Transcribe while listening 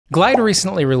Glide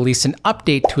recently released an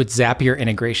update to its Zapier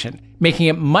integration, making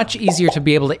it much easier to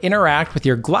be able to interact with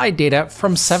your Glide data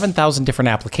from 7,000 different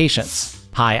applications.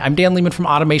 Hi, I'm Dan Lehman from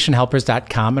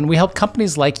AutomationHelpers.com, and we help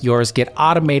companies like yours get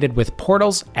automated with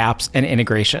portals, apps, and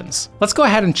integrations. Let's go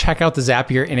ahead and check out the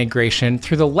Zapier integration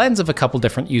through the lens of a couple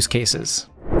different use cases.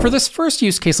 For this first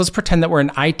use case, let's pretend that we're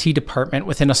an IT department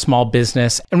within a small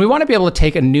business, and we want to be able to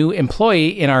take a new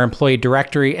employee in our employee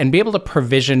directory and be able to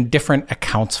provision different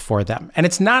accounts for them. And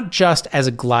it's not just as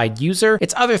a Glide user,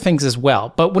 it's other things as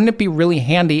well. But wouldn't it be really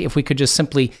handy if we could just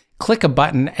simply click a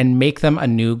button and make them a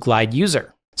new Glide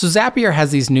user? So Zapier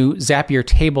has these new Zapier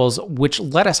tables, which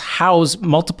let us house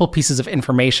multiple pieces of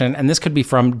information, and this could be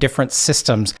from different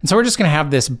systems. And so we're just gonna have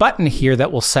this button here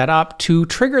that we'll set up to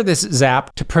trigger this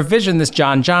Zap to provision this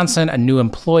John Johnson, a new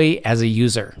employee, as a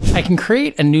user. I can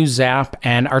create a new Zap,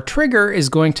 and our trigger is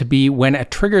going to be when a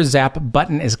trigger Zap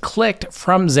button is clicked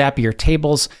from Zapier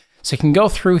tables. So you can go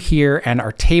through here, and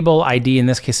our table ID in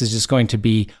this case is just going to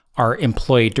be our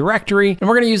employee directory. And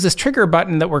we're going to use this trigger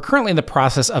button that we're currently in the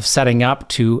process of setting up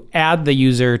to add the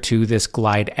user to this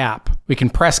Glide app. We can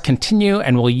press continue,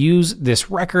 and we'll use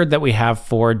this record that we have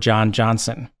for John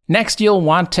Johnson. Next, you'll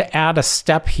want to add a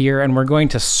step here, and we're going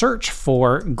to search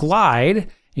for Glide.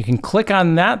 You can click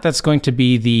on that. That's going to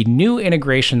be the new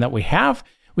integration that we have.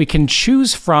 We can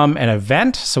choose from an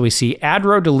event. So we see add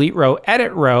row, delete row,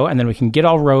 edit row, and then we can get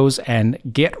all rows and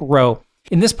get row.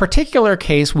 In this particular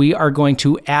case, we are going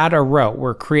to add a row.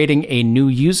 We're creating a new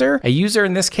user. A user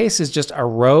in this case is just a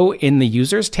row in the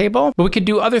users table, but we could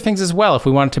do other things as well. If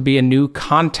we want it to be a new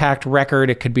contact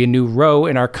record, it could be a new row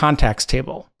in our contacts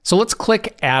table. So let's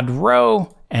click add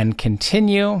row and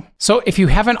continue. So if you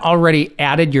haven't already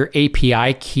added your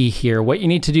API key here, what you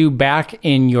need to do back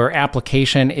in your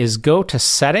application is go to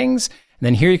settings. And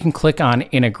then here you can click on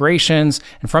integrations,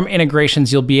 and from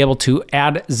integrations, you'll be able to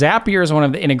add Zapier as one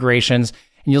of the integrations.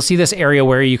 And you'll see this area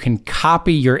where you can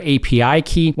copy your API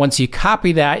key. Once you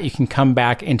copy that, you can come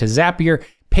back into Zapier,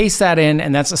 paste that in,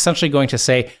 and that's essentially going to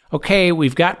say, okay,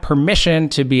 we've got permission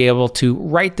to be able to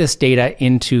write this data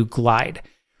into Glide.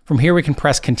 From here, we can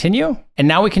press continue, and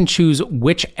now we can choose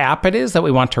which app it is that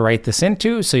we want to write this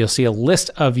into. So you'll see a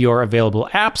list of your available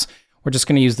apps. We're just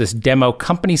going to use this demo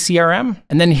company CRM.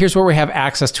 And then here's where we have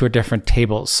access to our different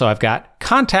tables. So I've got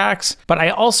contacts, but I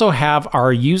also have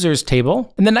our users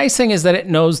table. And the nice thing is that it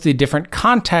knows the different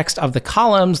context of the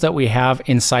columns that we have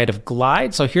inside of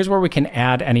Glide. So here's where we can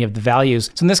add any of the values.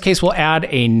 So in this case, we'll add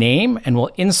a name and we'll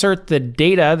insert the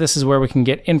data. This is where we can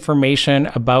get information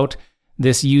about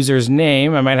this user's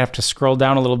name. I might have to scroll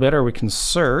down a little bit, or we can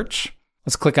search.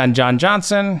 Let's click on John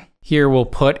Johnson. Here we'll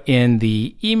put in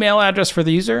the email address for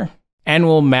the user, and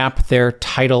we'll map their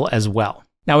title as well.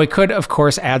 Now we could, of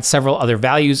course, add several other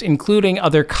values, including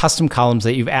other custom columns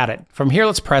that you've added. From here,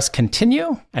 let's press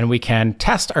continue, and we can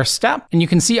test our step. And you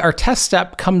can see our test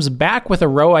step comes back with a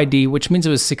row ID, which means it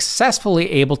was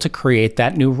successfully able to create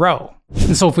that new row.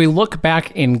 And so if we look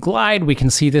back in Glide, we can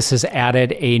see this has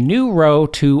added a new row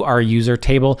to our user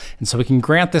table. And so we can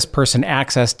grant this person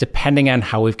access depending on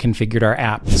how we've configured our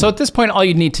app. So at this point, all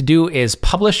you need to do is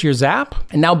publish your Zap.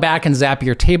 And now back in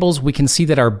Zapier tables, we can see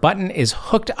that our button is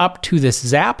hooked up to this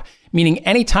Zap, meaning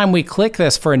anytime we click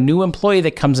this for a new employee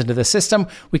that comes into the system,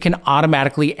 we can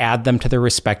automatically add them to their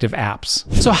respective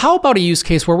apps. So how about a use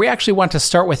case where we actually want to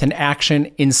start with an action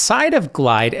inside of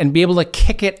Glide and be able to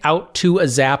kick it out to a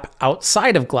Zap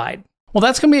outside of Glide? Well,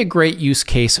 that's going to be a great use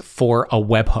case for a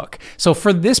webhook. So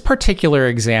for this particular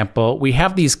example, we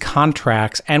have these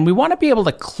contracts and we want to be able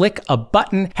to click a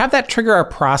button, have that trigger our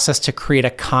process to create a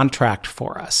contract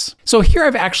for us. So here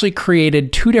I've actually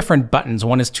created two different buttons.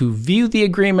 One is to view the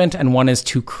agreement and one is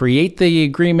to create the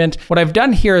agreement. What I've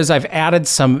done here is I've added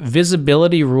some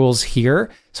visibility rules here.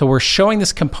 So we're showing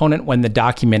this component when the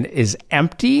document is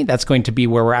empty. That's going to be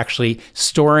where we're actually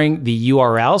storing the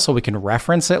URL so we can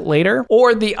reference it later.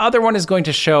 Or the other one is going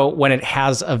to show when it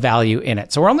has a value in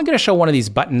it. So we're only going to show one of these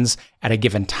buttons at a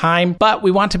given time, but we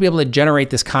want to be able to generate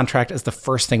this contract as the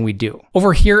first thing we do.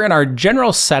 Over here in our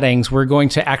general settings, we're going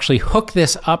to actually hook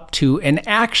this up to an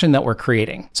action that we're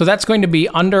creating. So that's going to be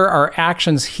under our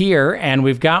actions here, and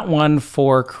we've got one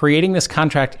for creating this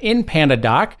contract in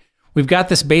PandaDoc. We've got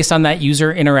this based on that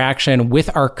user interaction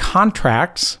with our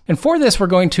contracts. And for this, we're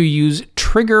going to use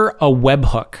trigger a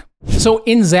webhook. So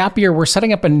in Zapier, we're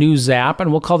setting up a new Zap,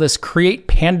 and we'll call this create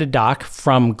PandaDoc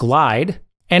from Glide.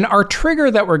 And our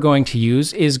trigger that we're going to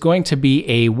use is going to be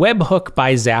a webhook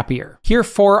by Zapier. Here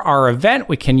for our event,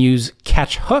 we can use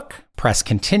catch hook, press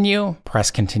continue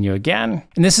again.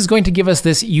 And this is going to give us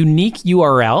this unique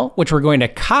URL, which we're going to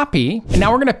copy. And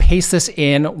now we're going to paste this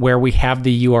in where we have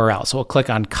the URL. So we'll click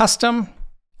on custom,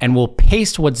 and we'll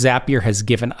paste what Zapier has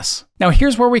given us. Now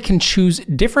here's where we can choose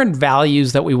different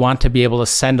values that we want to be able to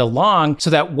send along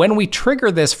so that when we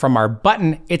trigger this from our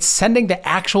button, it's sending the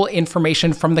actual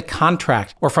information from the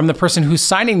contract or from the person who's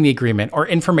signing the agreement or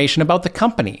information about the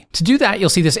company. To do that, you'll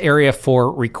see this area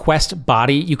for request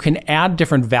body. You can add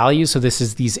different values. So this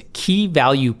is these key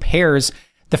value pairs.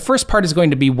 The first part is going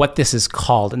to be what this is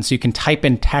called. And so you can type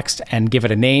in text and give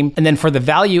it a name. And then for the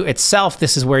value itself,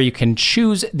 this is where you can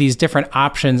choose these different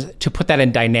options to put that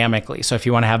in dynamically. So if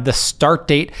you want to have the start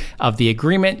date of the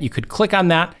agreement, you could click on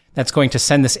that. That's going to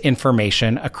send this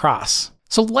information across.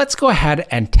 So let's go ahead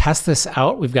and test this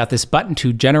out. We've got this button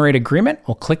to generate agreement.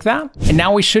 We'll click that. And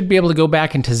now we should be able to go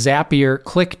back into Zapier,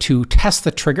 click to test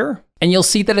the trigger. And you'll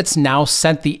see that it's now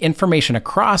sent the information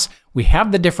across. We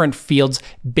have the different fields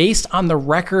based on the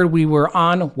record we were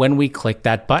on when we clicked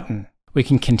that button. We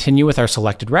can continue with our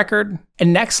selected record.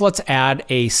 And next, let's add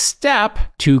a step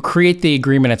to create the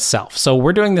agreement itself. So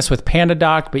we're doing this with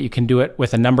PandaDoc, but you can do it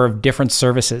with a number of different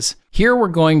services. Here, we're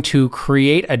going to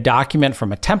create a document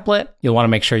from a template. You'll want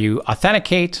to make sure you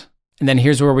authenticate. And then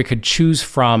here's where we could choose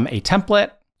from a template.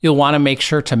 You'll want to make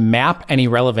sure to map any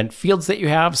relevant fields that you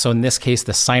have. So in this case,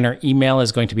 the signer email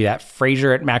is going to be that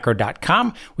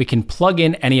fraser@macro.com. We can plug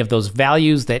in any of those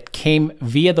values that came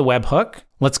via the webhook.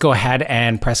 Let's go ahead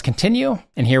and press continue.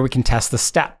 And here we can test the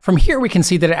step. From here, we can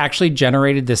see that it actually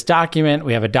generated this document.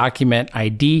 We have a document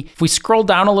ID. If we scroll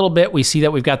down a little bit, we see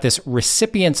that we've got this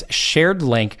recipient's shared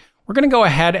link. We're going to go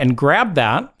ahead and grab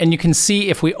that. And you can see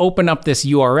if we open up this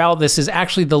URL, this is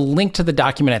actually the link to the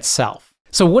document itself.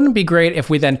 So wouldn't it be great if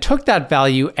we then took that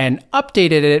value and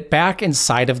updated it back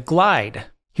inside of Glide?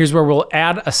 Here's where we'll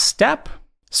add a step,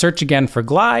 search again for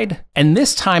Glide, and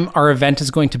this time our event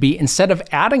is going to be, instead of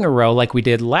adding a row like we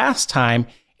did last time,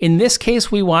 in this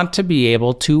case, we want to be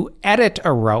able to edit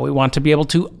a row. We want to be able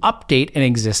to update an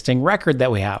existing record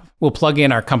that we have. We'll plug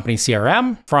in our company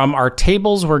CRM. From our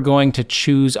tables, we're going to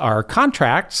choose our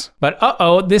contracts. But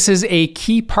this is a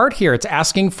key part here. It's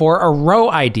asking for a row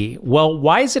ID. Well,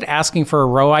 why is it asking for a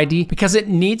row ID? Because it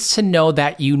needs to know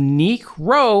that unique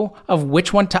row of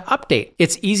which one to update.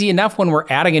 It's easy enough when we're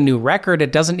adding a new record.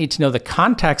 It doesn't need to know the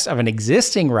context of an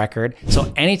existing record.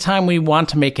 So anytime we want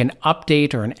to make an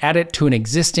update or an edit to an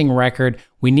existing record,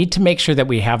 we need to make sure that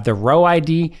we have the row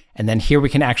ID, and then here we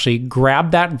can actually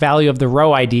grab that value of the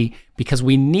row ID because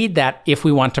we need that if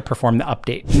we want to perform the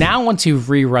update. Now, once you've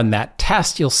rerun that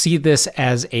test, you'll see this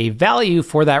as a value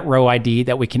for that row ID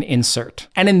that we can insert.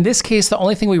 And in this case, the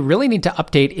only thing we really need to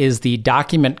update is the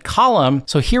document column.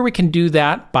 So here we can do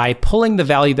that by pulling the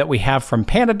value that we have from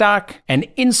PandaDoc and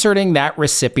inserting that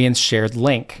recipient's shared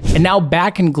link. And now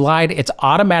back in Glide, it's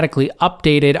automatically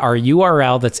updated our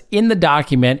URL that's in the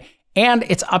document, and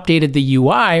it's updated the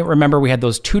UI. Remember, we had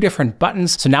those two different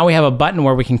buttons. So now we have a button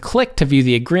where we can click to view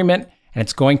the agreement, and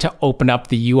it's going to open up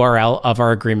the URL of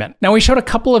our agreement. Now, we showed a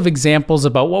couple of examples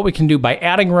about what we can do by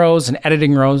adding rows and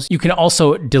editing rows. You can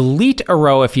also delete a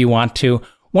row if you want to.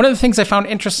 One of the things I found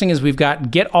interesting is we've got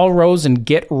get all rows and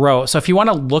get row. So if you want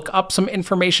to look up some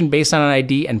information based on an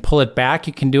ID and pull it back,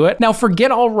 you can do it. Now for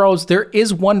get all rows, there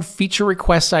is one feature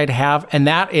request I'd have, and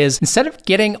that is instead of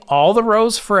getting all the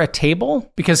rows for a table,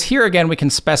 because here again, we can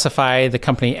specify the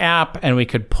company app and we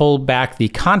could pull back the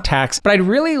contacts, but I'd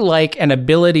really like an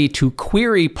ability to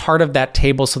query part of that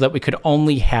table so that we could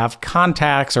only have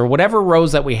contacts or whatever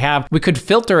rows that we have. We could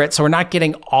filter it so we're not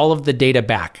getting all of the data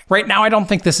back. Right now, I don't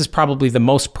think this is probably the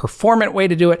most performant way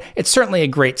to do it. It's certainly a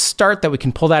great start that we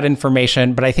can pull that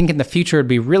information, but I think in the future it'd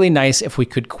be really nice if we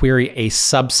could query a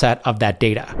subset of that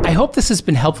data. I hope this has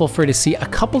been helpful for you to see a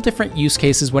couple different use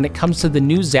cases when it comes to the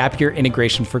new Zapier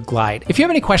integration for Glide. If you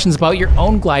have any questions about your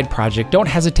own Glide project, don't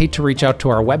hesitate to reach out to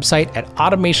our website at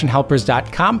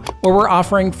automationhelpers.com, where we're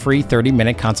offering free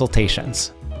 30-minute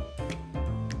consultations.